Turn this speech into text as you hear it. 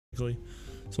basically.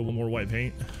 So one more white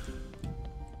paint.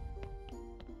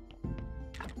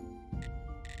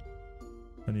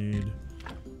 I need,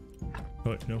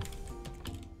 oh wait, no.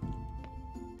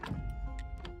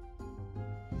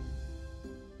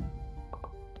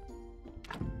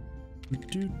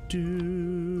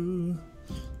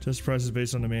 Test price is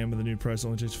based on demand, but the new price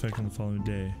only takes effect on the following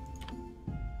day.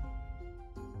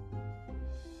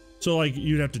 So like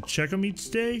you'd have to check them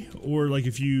each day, or like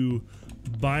if you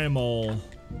buy them all,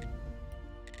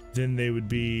 then they would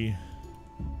be,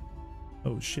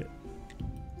 oh shit,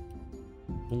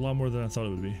 a lot more than I thought it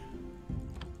would be.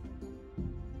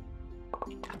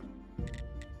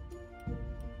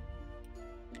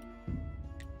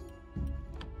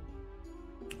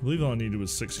 I believe all I needed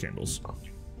was 6 candles.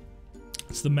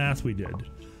 It's the math we did.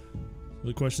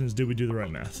 The question is, did we do the right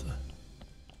math?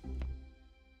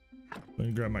 I'm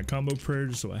gonna grab my combo prayer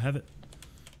just so I have it.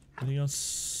 Anything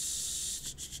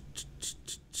else?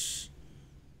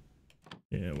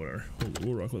 Yeah, whatever.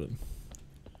 We'll rock with it.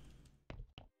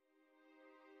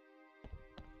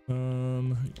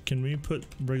 Can we put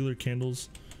regular candles?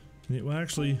 Well,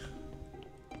 actually.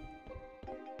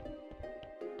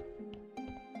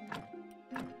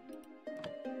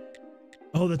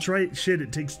 Oh, that's right. Shit,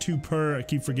 it takes 2 per. I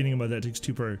keep forgetting about that. It takes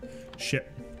 2 per.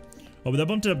 Shit. Oh, but that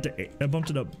bumped it up to 8. That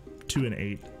bumped it up 2 and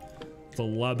 8. It's a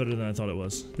lot better than I thought it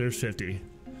was. There's 50.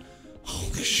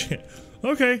 Holy shit.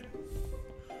 Okay.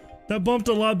 That bumped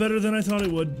a lot better than I thought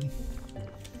it would.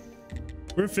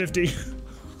 We're at 50.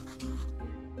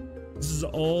 This is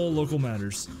all local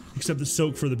matters. Except the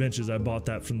soak for the benches. I bought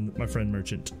that from my friend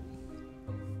Merchant.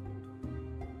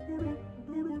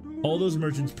 All those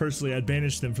merchants, personally, I'd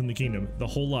banish them from the kingdom. The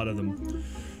whole lot of them.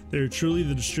 They're truly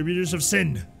the distributors of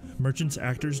sin. Merchants,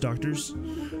 actors, doctors.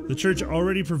 The church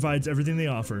already provides everything they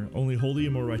offer, only holy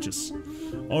and more righteous.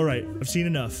 Alright, I've seen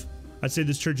enough. I'd say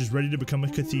this church is ready to become a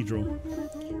cathedral.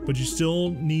 But you still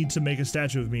need to make a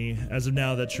statue of me. As of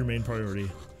now, that's your main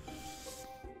priority.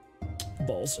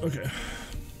 Balls, okay.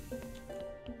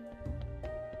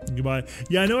 Goodbye.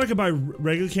 Yeah, I know I could buy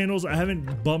regular candles. I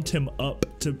haven't bumped him up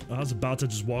to... I was about to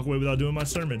just walk away without doing my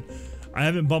sermon. I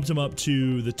haven't bumped him up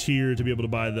to the tier to be able to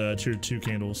buy the tier 2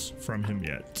 candles from him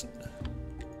yet.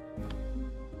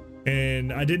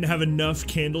 And I didn't have enough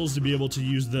candles to be able to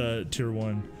use the tier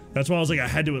 1. That's why I was like, I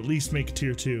had to at least make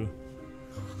tier 2.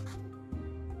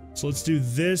 So let's do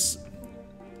this.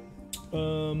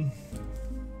 So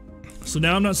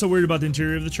now I'm not so worried about the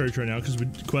interior of the church right now, because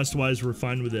quest-wise we're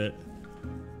fine with it.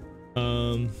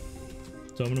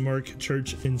 So I'm gonna mark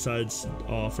church insides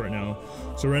off right now.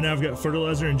 So right now I've got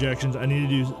fertilizer injections. I need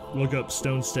to look up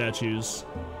stone statues,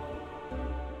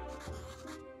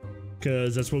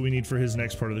 because that's what we need for his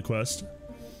next part of the quest.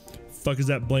 Fuck is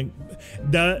that blank?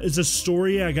 That is a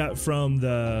story I got from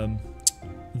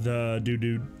the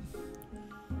dude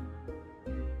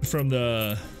from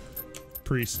the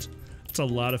priest. It's a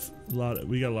lot of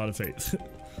we got a lot of faith.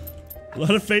 A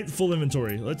lot of faithful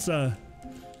inventory. Let's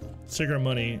take our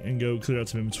money and go clear out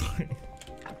some inventory.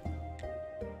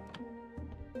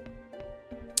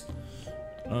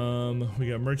 We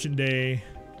got Merchant Day.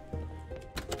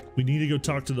 We need to go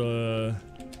talk to the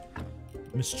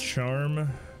Miss Charm.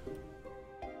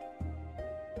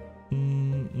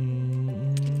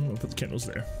 I'll put the candles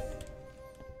there.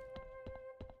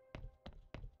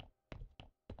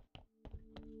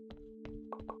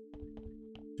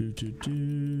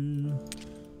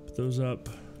 Put those up.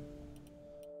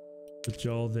 Put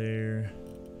y'all there.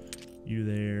 You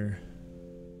there.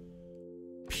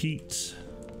 Pete.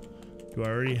 Do I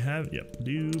already have? Yep,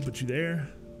 do. Put you there.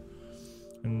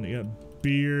 And you got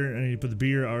beer. I need to put the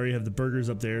beer. I already have the burgers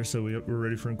up there, so we're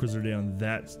ready for Inquisitor Day on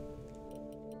that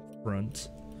front.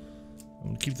 I'm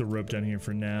gonna keep the rope down here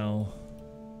for now.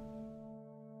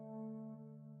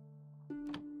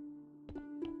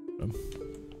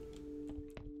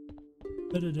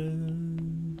 Ba-da-da.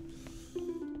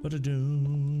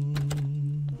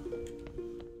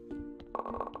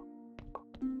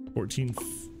 14,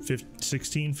 15,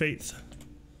 16 faith.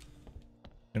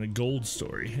 And a gold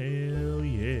story. Hell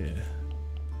yeah.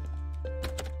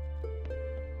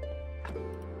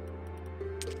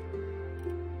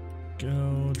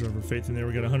 Go. Drop our faith in there.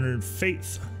 We got 100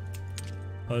 faith.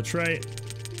 Oh, that's right.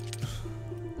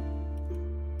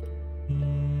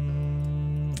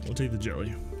 We'll take the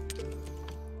jelly.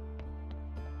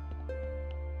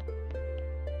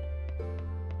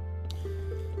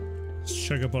 Let's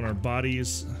check up on our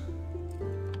bodies.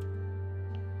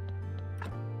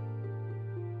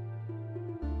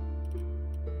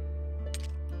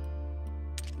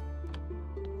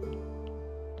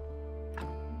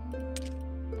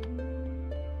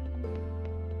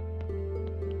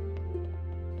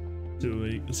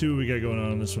 See what we got going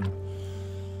on this one.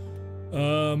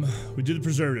 We do the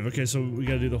preservative. Okay, so we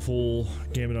gotta do the full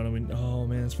gamut on it. Oh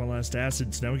man, it's my last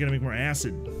acid. So now we gotta make more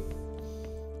acid.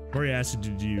 More acid to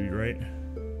do, right?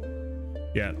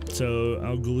 Yeah, so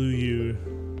I'll glue you.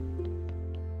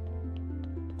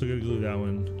 Still gotta glue that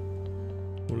one.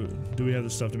 Do we have the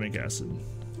stuff to make acid?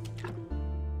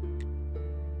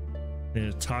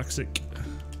 And toxic.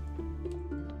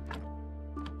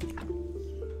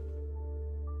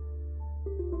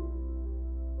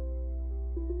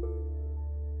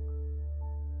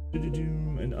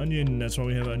 An onion, that's why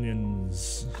we have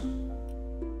onions.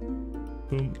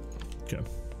 Boom. Okay.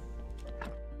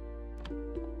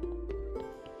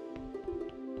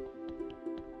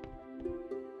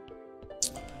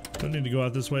 Don't need to go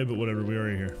out this way, but whatever, we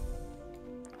are here.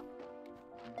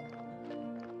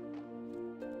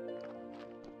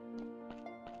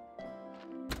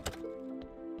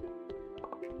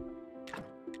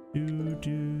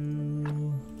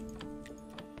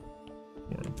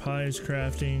 More pies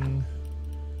crafting.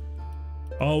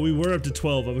 Oh, we were up to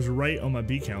 12. I was right on my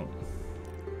bee count.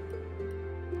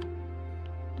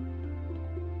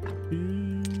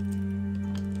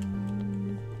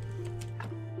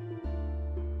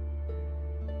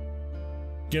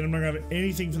 Again, I'm not gonna have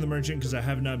anything from the merchant because I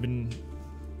have not been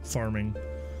farming,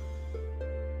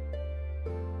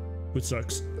 which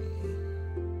sucks.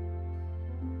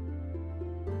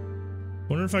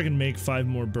 Wonder if I can make 5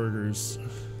 more burgers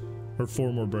or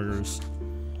 4 more burgers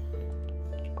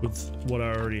with what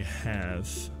I already have.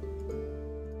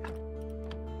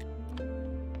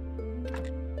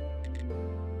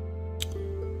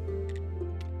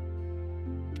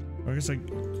 I guess I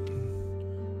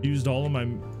used all of my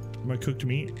cooked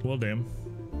meat. Well, damn.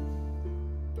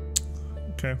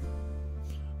 Okay.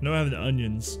 No, I have the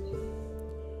onions.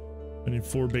 I need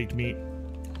 4 baked meat.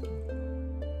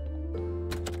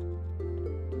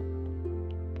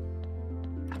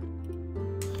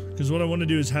 Because what I want to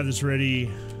do is have this ready.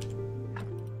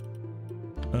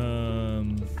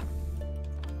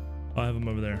 I'll have them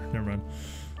over there. Never mind.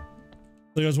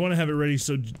 Like, I was want to have it ready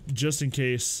so just in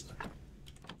case.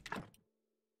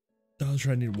 I'll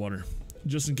try to need water.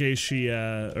 Just in case she,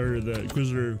 or the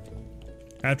Inquisitor,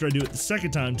 after I do it the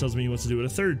second time, tells me he wants to do it a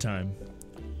third time.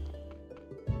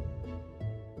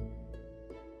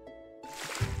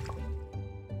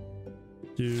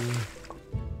 Do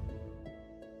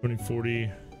 20,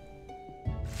 40.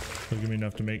 That'll give me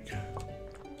enough to make.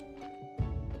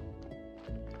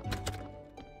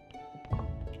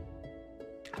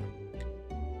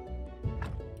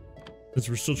 Because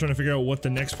we're still trying to figure out what the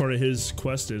next part of his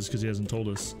quest is, because he hasn't told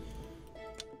us.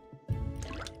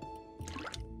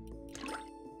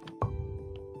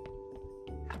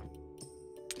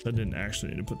 I didn't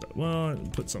actually need to put that. Well, I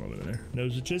put some of it in there.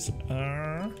 Nose itches.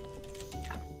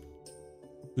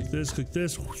 Click this, click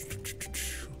this.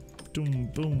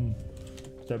 Boom, boom.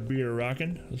 Is that beer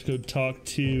rocking? Let's go talk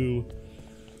to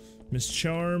Miss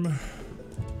Charm.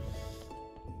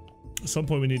 At some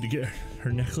point we need to get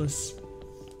her necklace.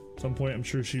 At some point I'm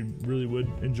sure she really would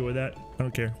enjoy that. I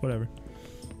don't care, whatever.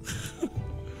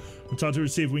 We'll talk to her,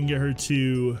 see if we can get her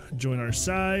to join our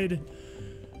side.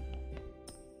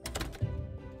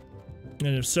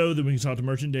 And if so, then we can talk to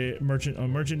Merchant on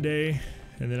Merchant Day.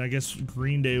 And then I guess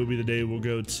Green Day will be the day we'll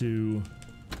go to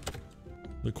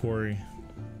the quarry.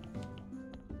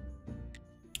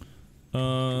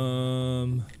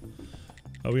 Oh,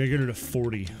 we gotta get her to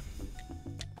 40.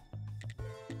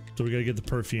 So we gotta get the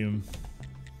perfume.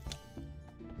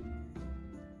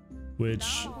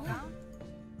 Which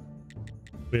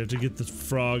we have to get the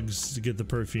frogs to get the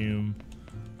perfume.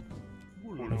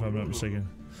 If I'm not mistaken.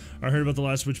 I heard about the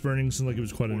last witch burning, seemed like it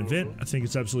was quite an event. I think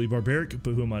it's absolutely barbaric,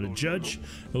 but who am I to judge?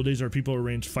 In old days, our people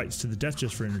arranged fights to the death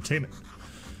just for entertainment.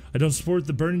 I don't support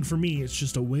the burning for me, it's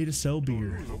just a way to sell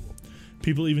beer.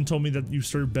 People even told me that you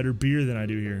serve better beer than I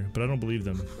do here, but I don't believe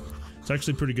them. It's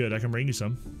actually pretty good, I can bring you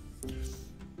some.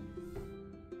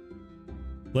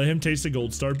 Let him taste the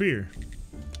Gold Star beer.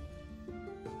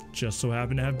 Just so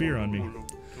happen to have beer on me.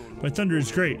 My thunder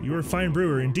is great. You are a fine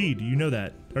brewer indeed. You know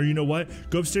that. Or you know what?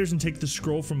 Go upstairs and take the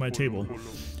scroll from my table.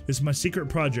 It's my secret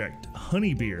project.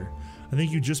 Honey beer. I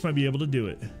think you just might be able to do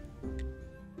it.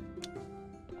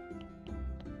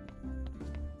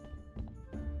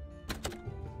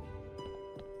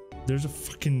 There's a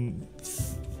fucking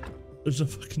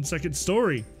second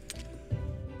story.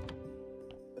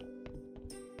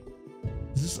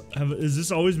 Has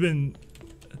this always been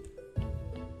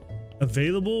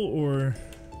available or?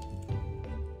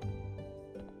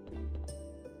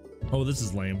 Oh, this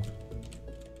is lame.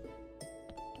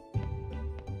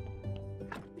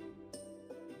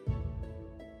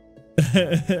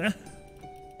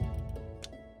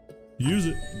 Use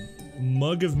it.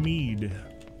 Mug of mead.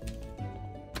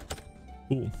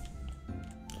 Cool.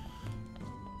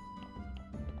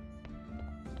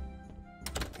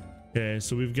 Okay,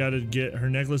 so we've got to get her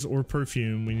necklace or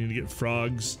perfume. We need to get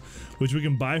frogs, which we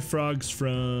can buy frogs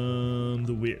from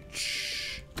the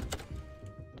witch.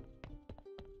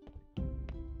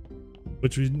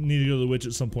 Which we need to go to the witch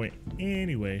at some point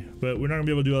anyway. But we're not going to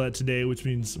be able to do all that today, which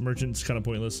means merchant's kind of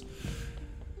pointless.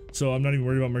 So I'm not even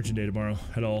worried about merchant day tomorrow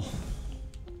at all.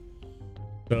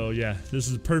 So yeah, this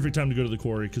is the perfect time to go to the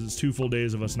quarry because it's 2 full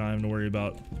days of us not having to worry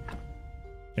about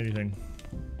anything.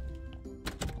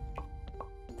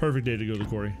 Perfect day to go to the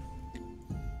quarry.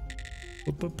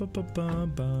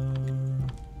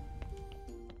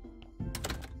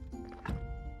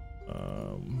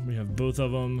 We have both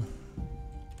of them.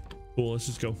 Cool, let's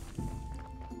just go.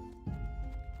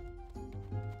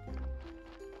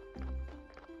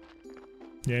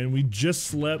 Yeah, and we just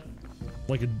slept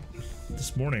like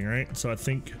this morning, right? So I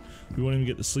think we won't even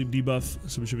get the sleep debuff,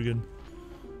 so we should be good.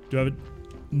 Do I have it?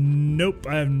 Nope,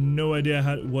 I have no idea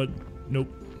what, nope.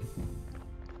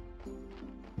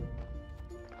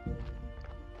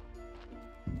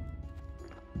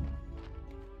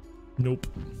 Nope.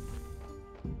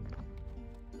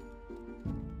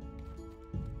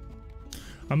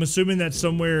 I'm assuming that's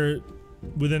somewhere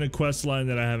within a quest line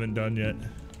that I haven't done yet.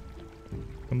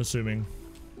 I'm assuming.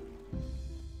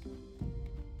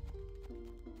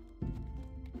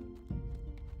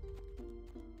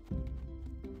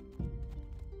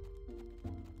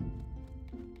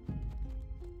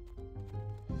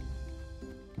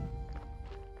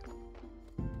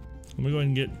 Let me go ahead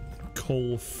and get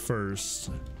coal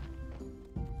first.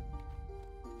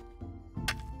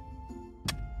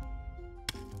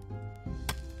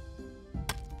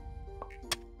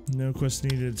 No quest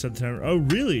needed. Set the timer. Oh,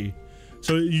 really?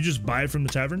 So you just buy it from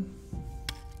the tavern,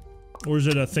 or is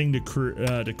it a thing to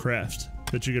craft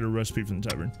that you get a recipe from the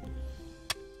tavern?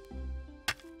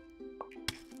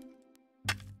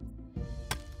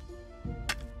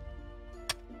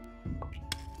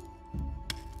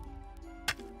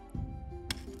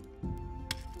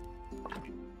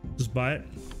 Just buy it.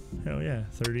 Hell yeah,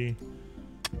 30.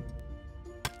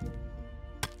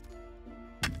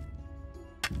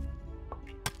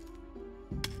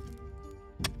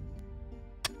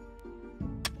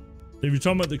 If you're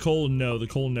talking about the coal, no, the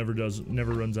coal never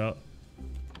runs out.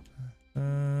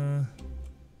 Yeah,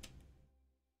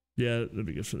 that'd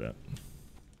be good for that.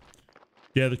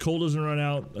 Yeah, the coal doesn't run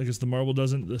out. I guess the marble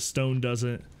doesn't, the stone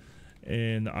doesn't,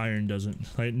 and the iron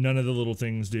doesn't. Like, none of the little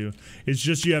things do. It's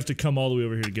just you have to come all the way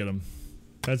over here to get them.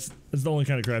 That's the only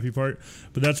kind of crappy part.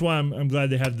 But that's why I'm glad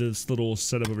they have this little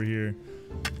setup over here.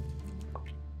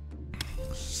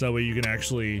 So that way you can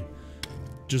actually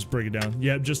just break it down.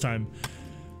 Yeah, just time.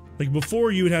 Like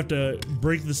before, you would have to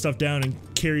break the stuff down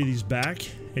and carry these back,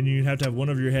 and you'd have to have one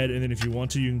over your head, and then if you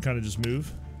want to, you can kind of just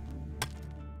move.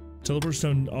 Teleport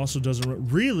stone also doesn't run.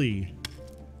 Really?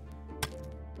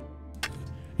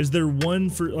 Is there one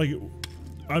for, like,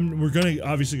 we're gonna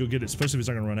obviously go get it, especially if it's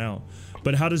not gonna run out.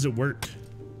 But how does it work?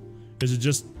 Is it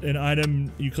just an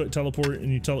item, you click teleport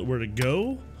and you tell it where to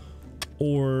go?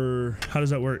 Or how does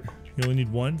that work? You only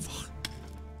need one? Fuck.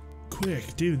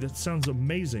 Quick, dude, that sounds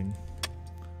amazing.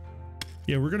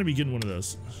 Yeah, we're gonna be getting one of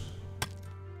those.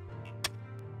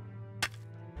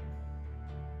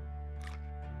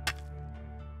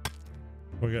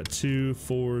 We got 2,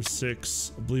 4,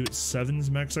 6. I believe it's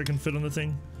 7's max I can fit on the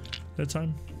thing at a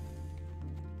time.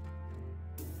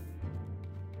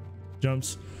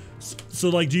 Jumps. So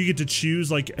like, do you get to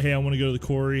choose like, hey, I want to go to the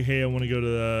quarry, hey, I want to go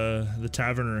to the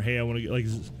tavern, or hey, I want to get like,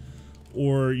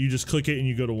 or you just click it and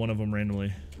you go to one of them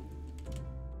randomly?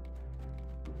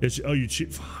 It's, oh, you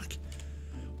choose. Fuck.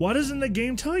 Why doesn't the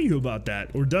game tell you about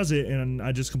that? Or does it and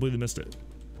I just completely missed it?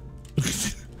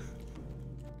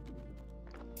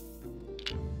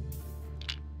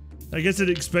 I guess it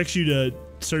expects you to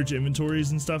search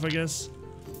inventories and stuff, I guess.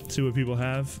 See what people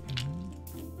have.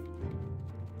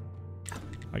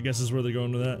 I guess is where they're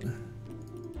going with that.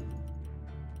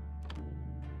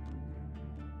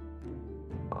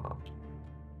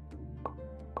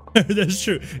 That's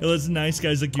true. It lets nice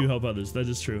guys like you help others. That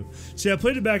is true. See, I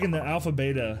played it back in the alpha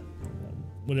beta,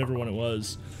 whatever one it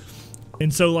was.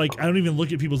 And so, like, I don't even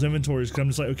look at people's inventories because I'm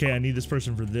just like, okay, I need this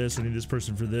person for this, I need this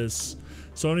person for this.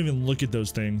 So I don't even look at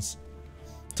those things.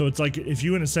 So it's like, if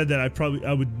you wouldn't have said that,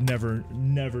 I would never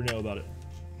know about it.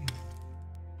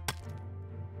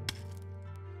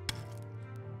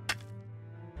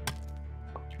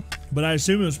 But I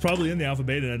assume it was probably in the alpha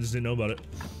beta and I just didn't know about it.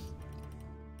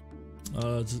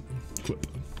 Let's equip.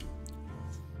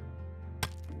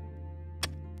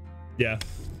 Yeah.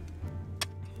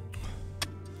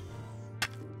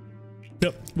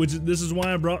 Yep, this is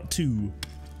why I brought 2.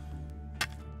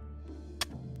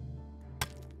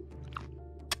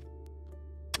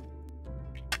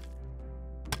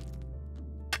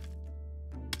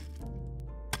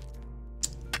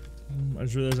 I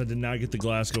just realized I did not get the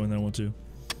glass going that I want to.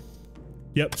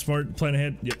 Yep, smart, plan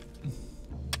ahead. Yep.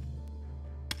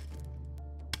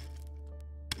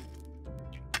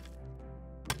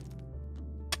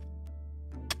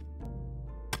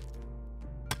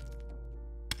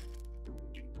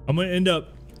 I'm gonna end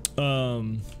up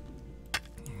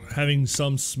having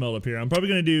some smell up here. I'm probably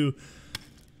gonna do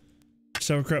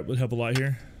sauerkraut would help a lot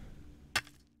here.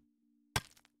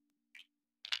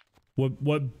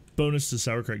 What bonus does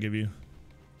sauerkraut give you?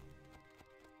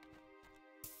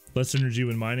 Less energy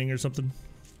when mining or something?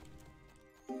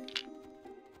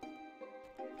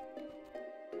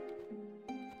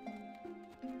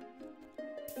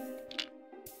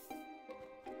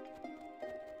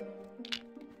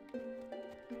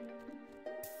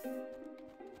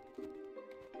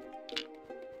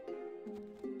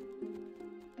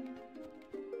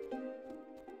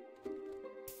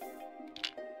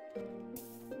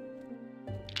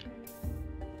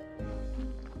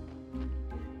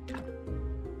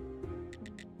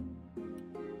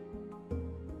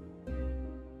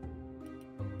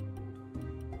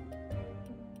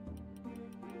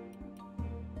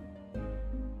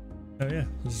 Oh yeah,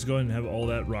 let's just go ahead and have all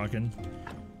that rocking.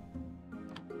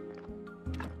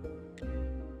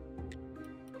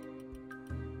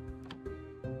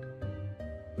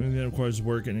 Maybe that requires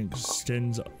work and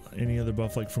extends any other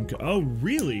buff like from. Oh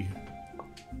really?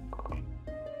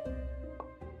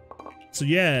 So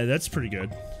yeah, that's pretty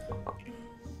good.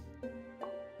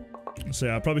 So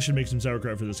yeah, I probably should make some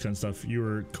sauerkraut for this kind of stuff. You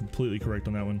were completely correct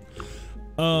on that one.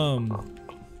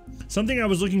 Something I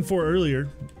was looking for earlier,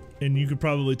 and you could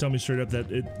probably tell me straight up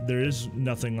that there is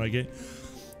nothing like it.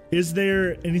 Is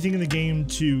there anything in the game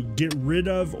to get rid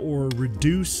of or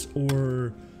reduce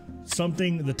or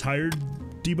something the tired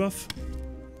debuff?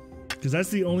 Because that's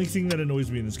the only thing that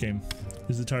annoys me in this game,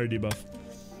 is the tired debuff.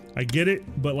 I get it,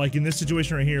 but like in this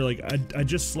situation right here, like I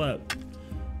just slept,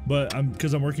 but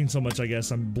because I'm working so much, I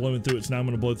guess I'm blowing through it, so now I'm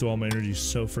gonna blow through all my energy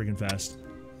so freaking fast.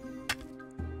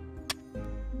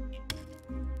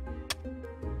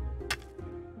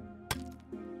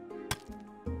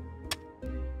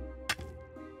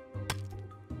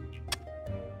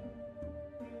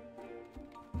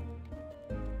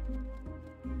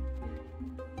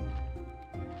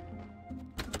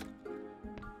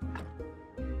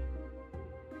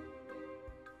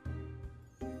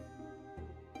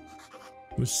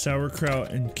 With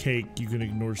sauerkraut and cake, you can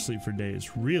ignore sleep for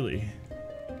days. Really?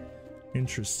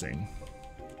 Interesting.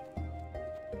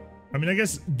 I mean, I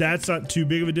guess that's not too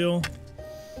big of a deal,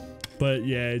 but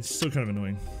yeah, it's still kind of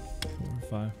annoying.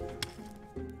 4 or 5.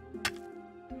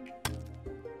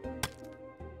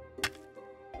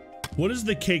 What is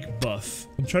the cake buff?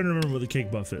 I'm trying to remember what the cake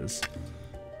buff is.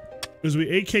 Because we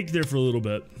ate cake there for a little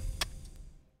bit.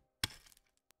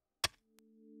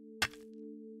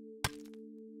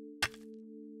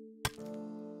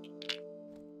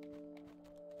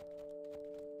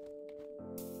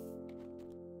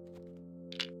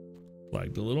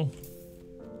 Lagged a little.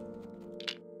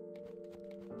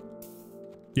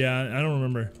 Yeah, I don't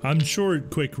remember. I'm sure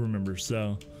Quick remembers,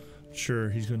 so sure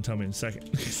he's gonna tell me in a second.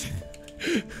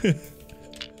 Yeah,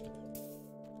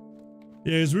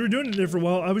 because we were doing it there for a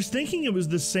while. I was thinking it was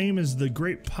the same as the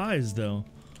grape pies though,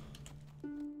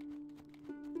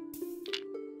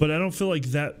 but I don't feel like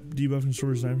that debuffing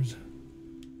stores diamonds.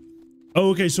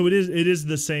 Oh, okay, so it is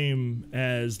the same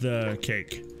as the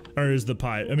cake, or as the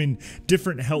pie. I mean,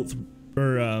 different health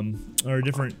or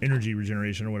different energy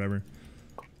regeneration or whatever.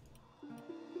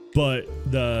 But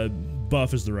the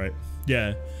buff is the right.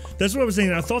 Yeah, that's what I was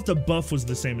saying. I thought the buff was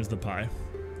the same as the pie.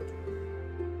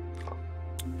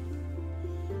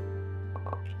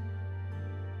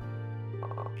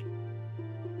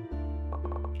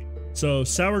 So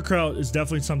sauerkraut is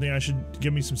definitely something. I should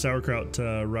give me some sauerkraut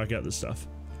to rock out this stuff.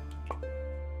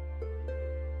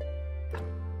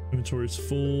 Inventory is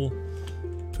full.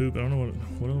 Poop. I don't know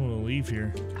what I want to leave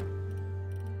here.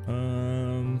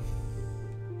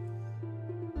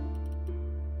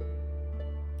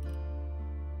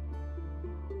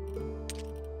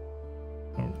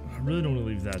 I really don't want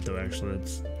to leave that though. Actually, that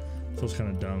feels kind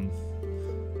of dumb.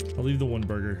 I'll leave the one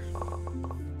burger.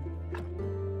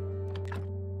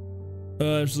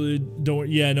 Absolutely don't.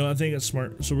 Yeah, no, I think that's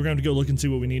smart. So we're gonna have to go look and see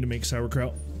what we need to make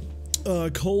sauerkraut.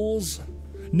 Coals.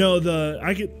 No,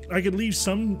 I could leave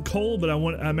some coal, but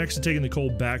I'm actually taking the coal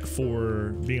back for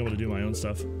being able to do my own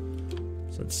stuff.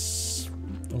 So that's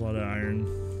a lot of iron.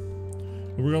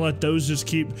 And we're gonna let those just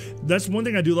keep. I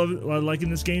like in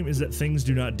this game is that things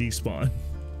do not despawn.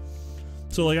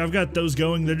 So like I've got those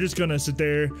going, they're just gonna sit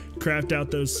there, craft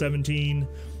out those 17,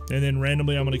 and then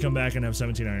randomly I'm gonna come back and have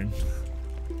 17 iron.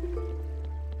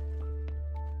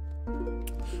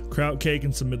 Kraut cake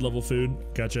and some mid-level food.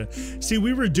 Gotcha. See,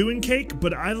 we were doing cake,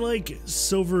 but I like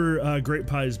silver grape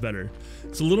pies better.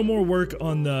 It's a little more work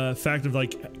on the fact of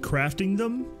like crafting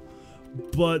them,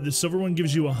 but the silver one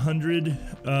gives you 100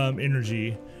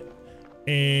 energy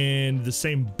and the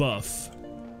same buff.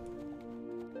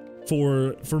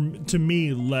 For to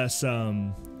me, less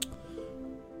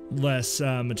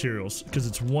materials, because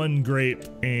it's one grape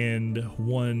and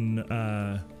one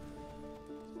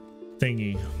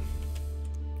thingy.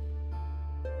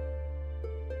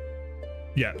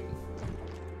 Yeah.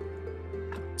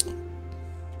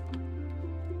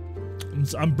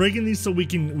 So I'm breaking these so we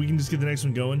can just get the next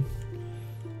one going.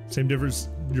 Same difference.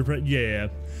 Yeah.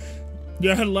 I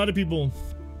had a lot of people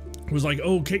was like,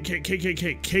 oh, cake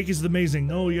is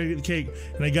amazing. Oh, you gotta get the cake.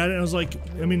 And I got it and I was like,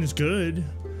 I mean, it's good,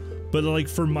 but like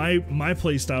for my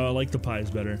play style, I like the pies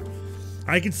better.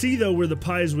 I could see though where the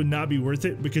pies would not be worth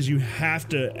it because you have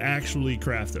to actually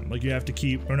craft them. Like you have to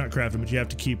keep, or not craft them, but you have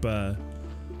to keep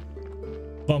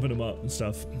bumping them up and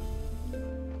stuff.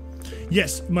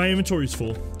 Yes, my inventory's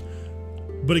full,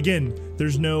 but again,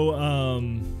 there's no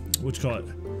what you call it?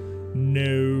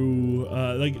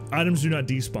 No like items do not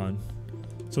despawn,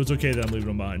 so it's okay that I'm leaving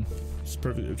them behind. It's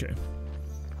perfectly okay.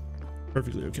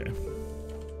 Perfectly okay.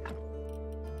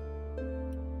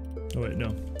 Oh wait,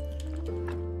 no.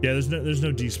 Yeah, there's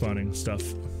no despawning stuff.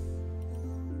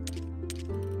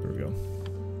 There we go.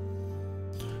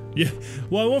 Yeah,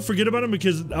 well, I won't forget about them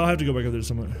because I'll have to go back up there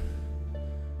somewhere.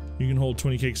 You can hold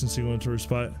 20 cakes in a single inventory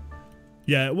spot.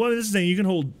 Yeah, well, this is the thing, you can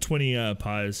hold 20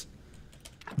 pies.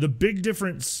 The big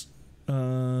difference, I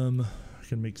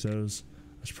can make those.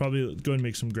 I should probably go and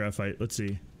make some graphite. Let's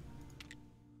see.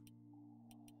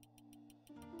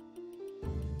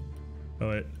 Oh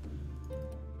wait.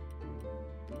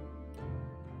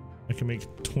 I can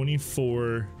make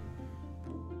 24.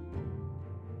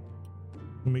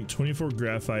 We'll make 24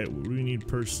 graphite. What do we need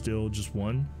per still? Just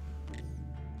one?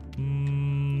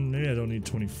 Maybe I don't need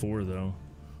 24 though.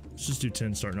 Let's just do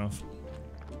 10 starting off.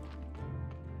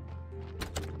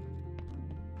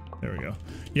 There we go.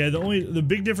 Yeah, the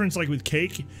big difference like with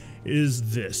cake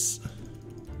is this.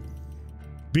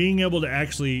 Being able to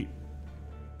actually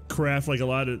craft like a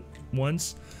lot at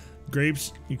once.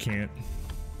 Grapes, you can't.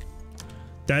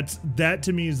 That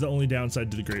to me is the only downside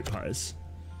to the grape pies.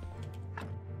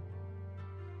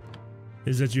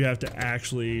 Is that you have to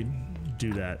actually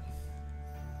do that.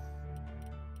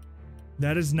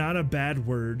 That is not a bad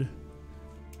word.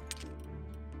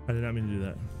 I did not mean to do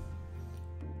that.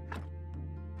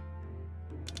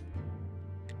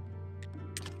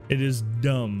 It is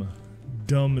dumb.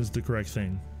 Dumb is the correct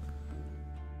thing.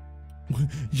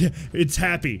 Yeah, it's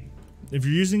happy. If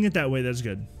you're using it that way, that's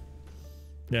good.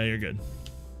 Yeah, you're good.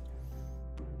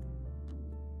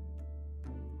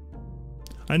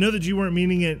 I know that you weren't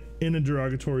meaning it in a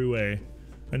derogatory way.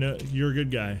 I know you're a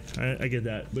good guy. I get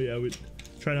that. But yeah, I would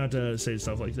try not to say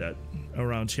stuff like that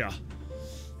around here.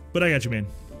 But I got you, man.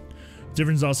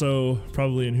 Difference also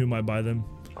probably in whom I buy them.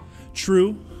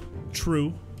 True.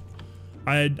 True.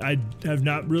 I have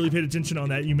not really paid attention on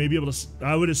that. You may be able to,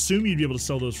 I would assume you'd be able to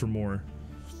sell those for more.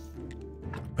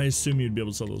 I assume you'd be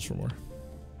able to sell those for more.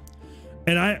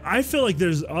 And I feel like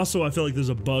there's also, I feel like there's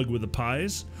a bug with the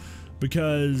pies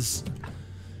because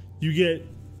you get,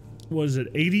 what is it,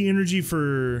 80 energy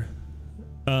for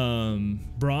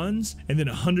bronze and then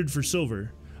 100 for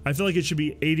silver. I feel like it should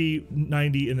be 80,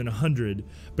 90, and then 100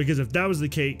 because if that was the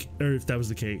cake, or if that was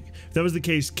the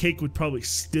case, cake would probably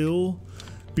still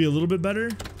be a little bit better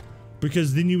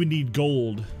because then you would need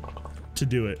gold to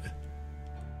do it.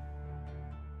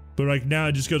 But like now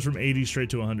it just goes from 80 straight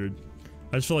to 100.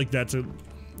 I just feel like that's a,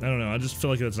 I don't know, I just feel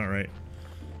like that's not right.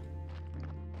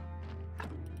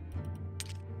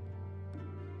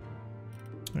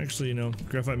 Actually, you know,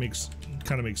 graphite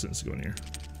kind of makes sense to go in here.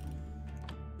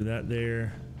 Do that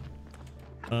there.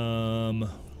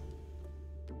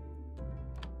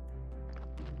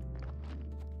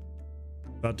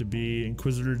 About to be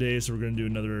Inquisitor Day, so we're gonna do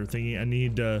another thingy. I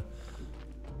need to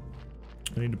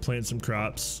plant some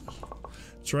crops.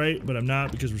 That's right, but I'm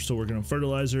not because we're still working on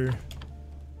fertilizer.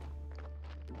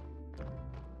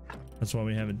 That's why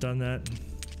we haven't done that.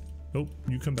 Nope,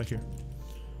 you come back here.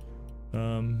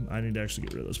 I need to actually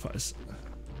get rid of those pies.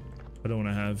 I don't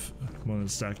want to have one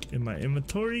that's stuck in my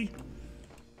inventory.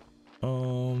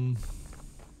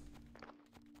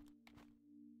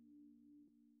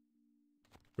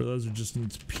 Fertilizer just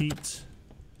needs peat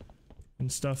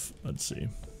and stuff. Let's see.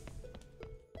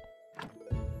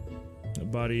 The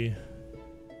body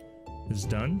is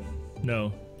done.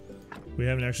 No, we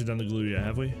haven't actually done the glue yet,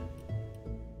 have we?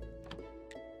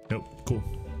 Nope. Cool.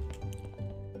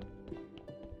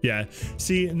 Yeah.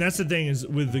 See, and that's the thing is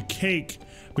with the cake,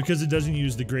 because it doesn't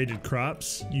use the graded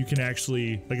crops, you can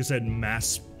actually, like I said,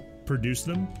 mass produce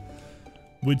them,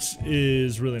 which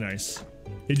is really nice.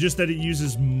 It's just that it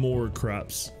uses more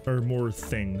crops or more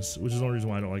things, which is the only reason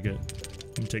why I don't like it.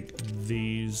 Let me take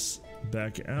these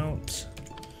back out.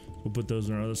 We'll put those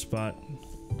in our other spot.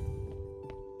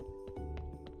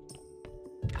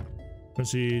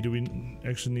 Let's see, do we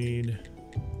actually need...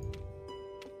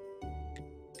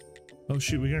 Oh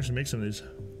shoot, we can actually make some of these.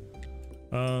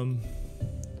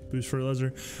 Boost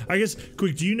fertilizer. I guess,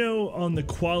 quick, do you know on the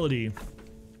quality,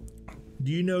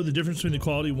 do you know the difference between the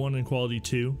quality 1 and quality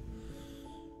 2?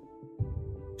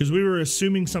 Because we were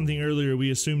assuming something earlier, we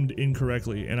assumed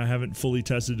incorrectly, and I haven't fully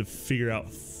tested to figure out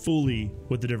fully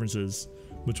what the difference is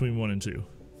between 1 and 2.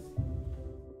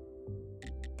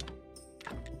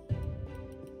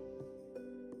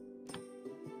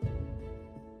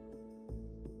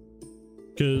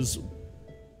 Because,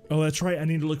 oh, that's right, I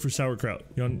need to look for sauerkraut.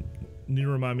 Y'all need to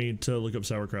remind me to look up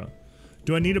sauerkraut.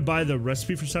 Do I need to buy the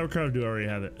recipe for sauerkraut, or do I already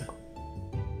have it?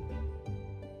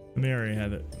 I may already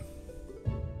have it.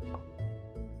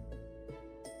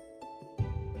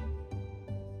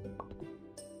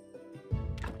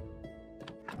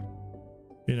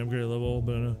 An upgrade level,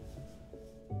 but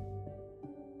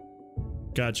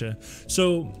gotcha.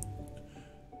 So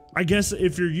I guess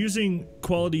if you're using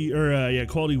quality or yeah,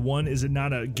 quality 1, is it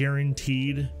not a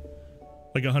guaranteed,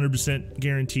 like 100%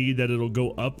 guaranteed that it'll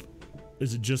go up?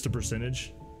 Is it just a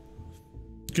percentage?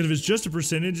 Because if it's just a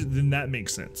percentage, then that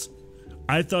makes sense.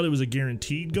 I thought it was a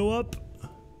guaranteed go up,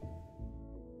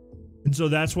 and so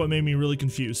that's what made me really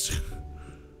confused.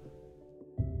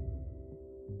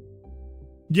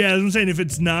 Yeah, as I'm saying, if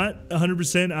it's not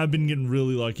 100%, I've been getting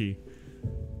really lucky.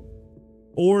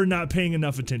 Or not paying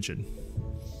enough attention.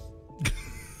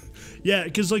 Yeah,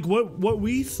 because like what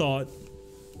we thought,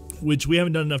 which we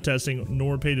haven't done enough testing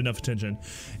nor paid enough attention,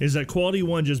 is that quality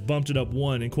 1 just bumped it up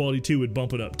 1 and quality 2 would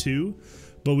bump it up 2.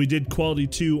 But we did quality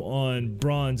 2 on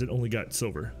bronze and only got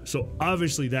silver. So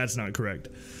obviously that's not correct.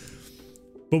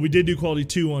 But we did do quality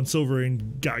 2 on silver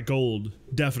and got gold,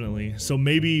 definitely. So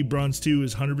maybe bronze 2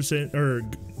 is 100%, or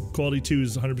quality 2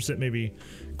 is 100%, maybe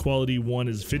quality 1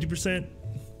 is 50%.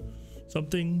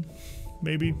 Something,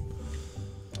 maybe.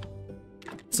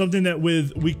 Something that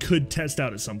we could test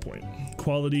out at some point.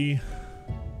 Quality.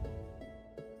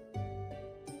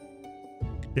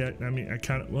 Yeah, I mean, I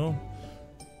kind of, well.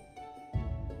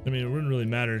 I mean, it wouldn't really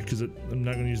matter because I'm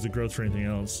not going to use the growth for anything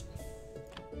else.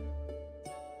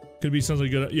 Could be something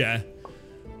good. Yeah,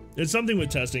 it's something with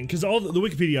testing because all the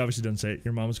Wikipedia obviously doesn't say it.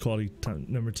 Your mom's quality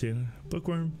number 2.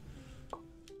 Bookworm.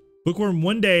 Bookworm.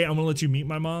 One day I'm gonna let you meet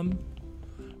my mom,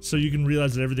 so you can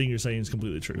realize that everything you're saying is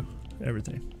completely true.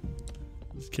 Everything.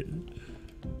 Just kidding.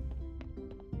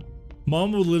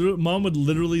 Mom would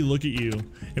literally look at you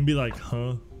and be like,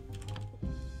 "Huh."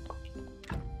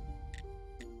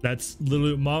 That's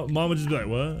literally mom would just be like,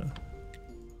 "What?"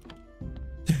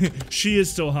 She is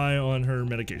still high on her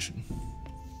medication.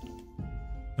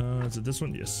 Is it this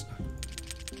one? Yes.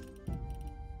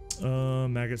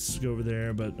 Maggots go over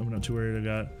there, but I'm not too worried.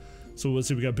 So let's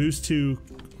see, we got boost 2,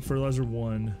 fertilizer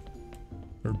 1,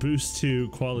 or boost 2,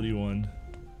 quality 1.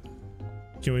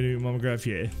 Can we do mammograph?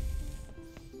 Yeah.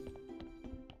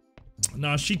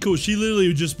 Nah, she cool. She literally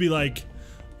would just be like,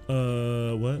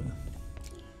 what?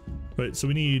 Wait, so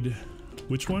we need,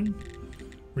 which one?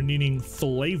 We're needing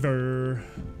flavor.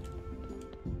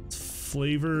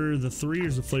 Flavor the 3 or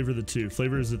is the flavor the 2?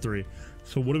 Flavor is the 3.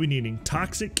 So what are we needing?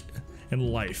 Toxic and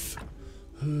life.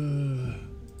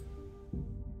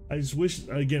 I just wish,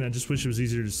 again, I just wish it was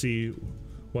easier to see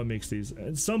what makes these.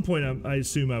 At some point, I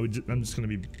assume I'm just gonna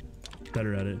be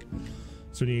better at it.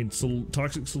 So we need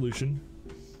toxic solution,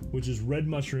 which is red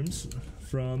mushrooms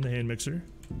from the hand mixer,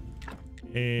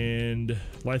 and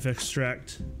life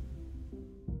extract.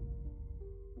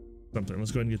 Something.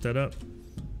 Let's go ahead and get that up.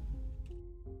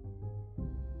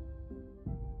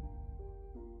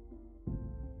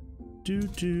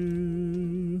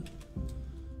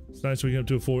 It's nice we get up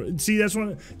to a 4. See, that's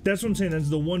what I'm saying. That's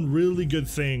the one really good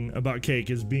thing about cake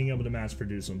is being able to mass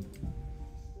produce them.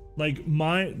 Like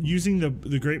using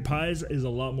the grape pies is a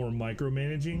lot more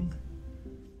micromanaging.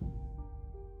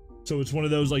 So it's one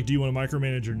of those like, do you want to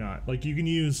micromanage or not? Like you can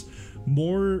use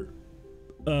more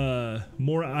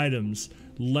items,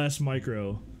 less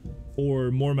micro,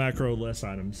 or more macro, less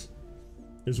items.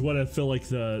 is what I feel like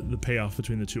the payoff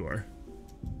between the two are.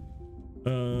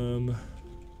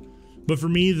 But for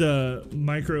me, the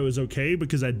micro is okay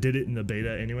because I did it in the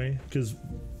beta anyway, because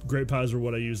grape pies were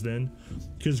what I used then.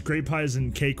 Because grape pies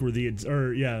and cake were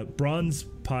bronze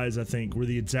pies, I think, were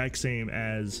the exact same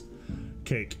as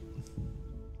cake.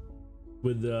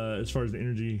 With, as far as the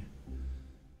energy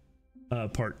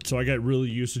part. So I got really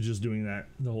used to just doing that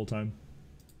the whole time.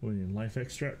 What do you need? Life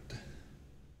extract.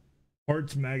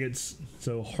 Hearts, maggots.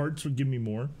 So hearts would give me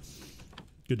more.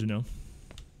 Good to know.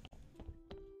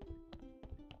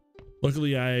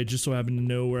 Luckily, I just so happen to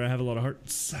know where I have a lot of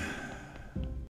hearts.